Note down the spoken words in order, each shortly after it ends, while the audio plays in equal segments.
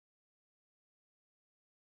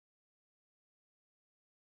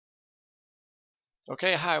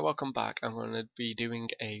Okay, hi, welcome back. I'm going to be doing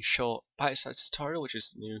a short Bitesize tutorial, which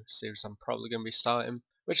is a new series I'm probably going to be starting,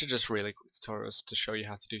 which are just really quick tutorials to show you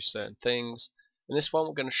how to do certain things. In this one,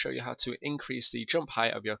 we're going to show you how to increase the jump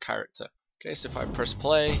height of your character. Okay, so if I press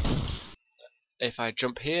play, if I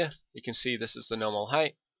jump here, you can see this is the normal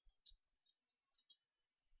height.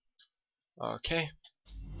 Okay,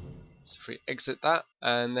 so if we exit that,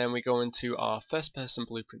 and then we go into our first person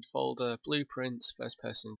blueprint folder, blueprints, first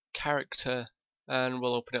person character, and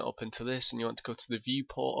we'll open it up into this, and you want to go to the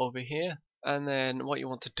viewport over here, and then what you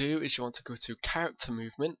want to do is you want to go to character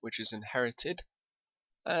movement, which is inherited,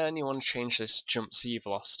 and you want to change this jump Z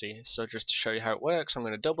velocity. So just to show you how it works, I'm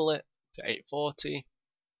going to double it to 840,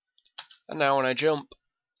 and now when I jump,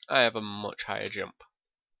 I have a much higher jump.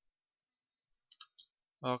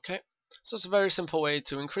 Okay, so it's a very simple way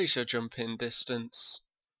to increase your jumping distance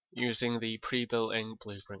using the pre-built-in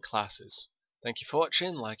blueprint classes. Thank you for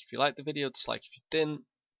watching. Like if you liked the video, dislike if you didn't.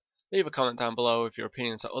 Leave a comment down below with your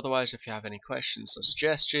opinions or otherwise if you have any questions or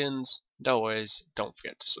suggestions. And always, don't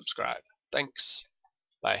forget to subscribe. Thanks.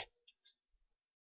 Bye.